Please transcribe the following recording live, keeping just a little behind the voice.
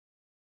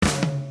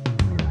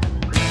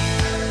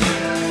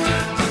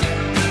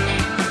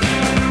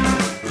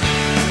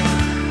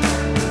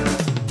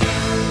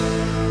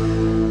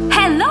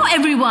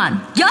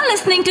everyone. You're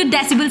listening to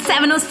Decibel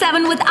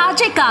 707 with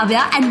RJ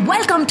Kavya and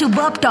welcome to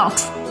Burp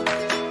Talks,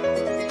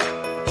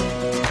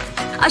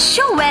 a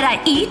show where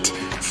I eat,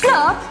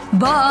 slurp,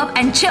 burp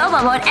and chirp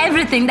about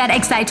everything that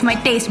excites my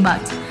taste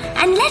buds.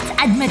 And let's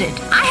admit it,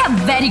 I have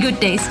very good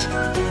taste.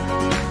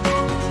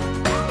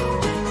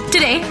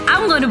 Today,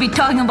 I'm going to be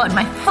talking about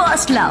my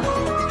first love.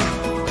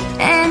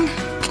 And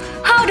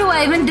how do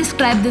I even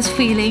describe this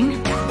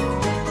feeling?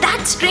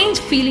 That strange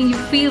feeling you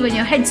feel when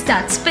your head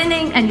starts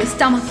spinning and your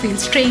stomach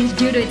feels strange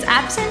due to its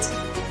absence.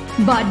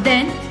 But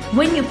then,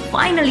 when you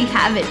finally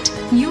have it,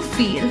 you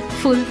feel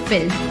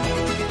fulfilled.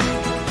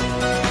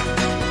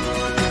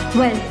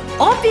 Well,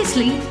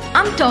 obviously,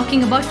 I'm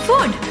talking about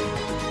food.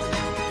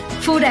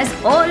 Food has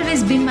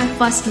always been my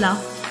first love.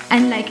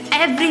 And like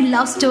every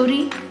love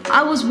story,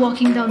 I was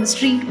walking down the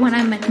street when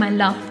I met my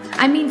love.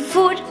 I mean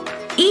food,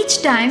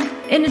 each time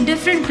in a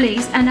different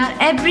place, and our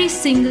every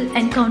single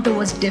encounter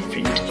was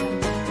different.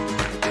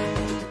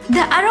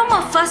 The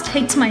aroma first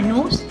hits my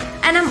nose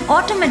and I'm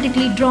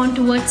automatically drawn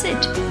towards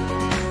it.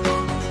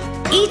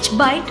 Each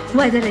bite,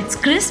 whether it's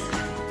crisp,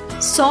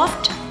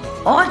 soft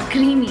or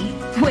creamy.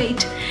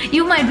 Wait,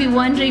 you might be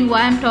wondering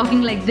why I'm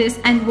talking like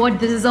this and what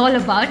this is all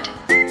about.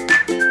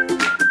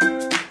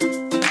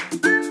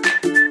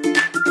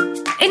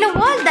 In a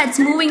world that's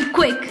moving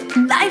quick,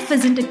 life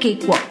isn't a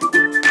cakewalk.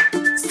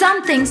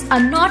 Some things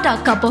are not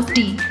our cup of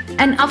tea,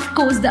 and of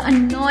course the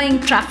annoying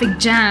traffic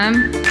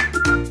jam.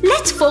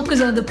 Let's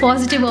focus on the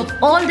positive of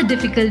all the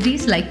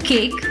difficulties like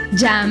cake,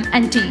 jam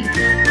and tea.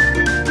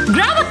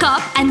 Grab a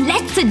cup and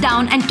let's sit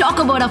down and talk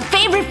about our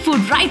favorite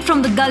food right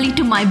from the gully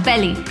to my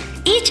belly.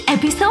 Each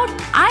episode,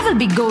 I will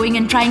be going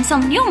and trying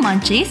some new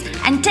munchies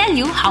and tell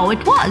you how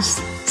it was.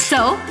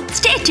 So,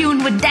 stay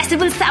tuned with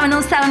Decibel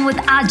 707 with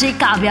RJ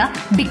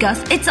Kavya because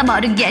it's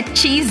about to get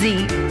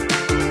cheesy.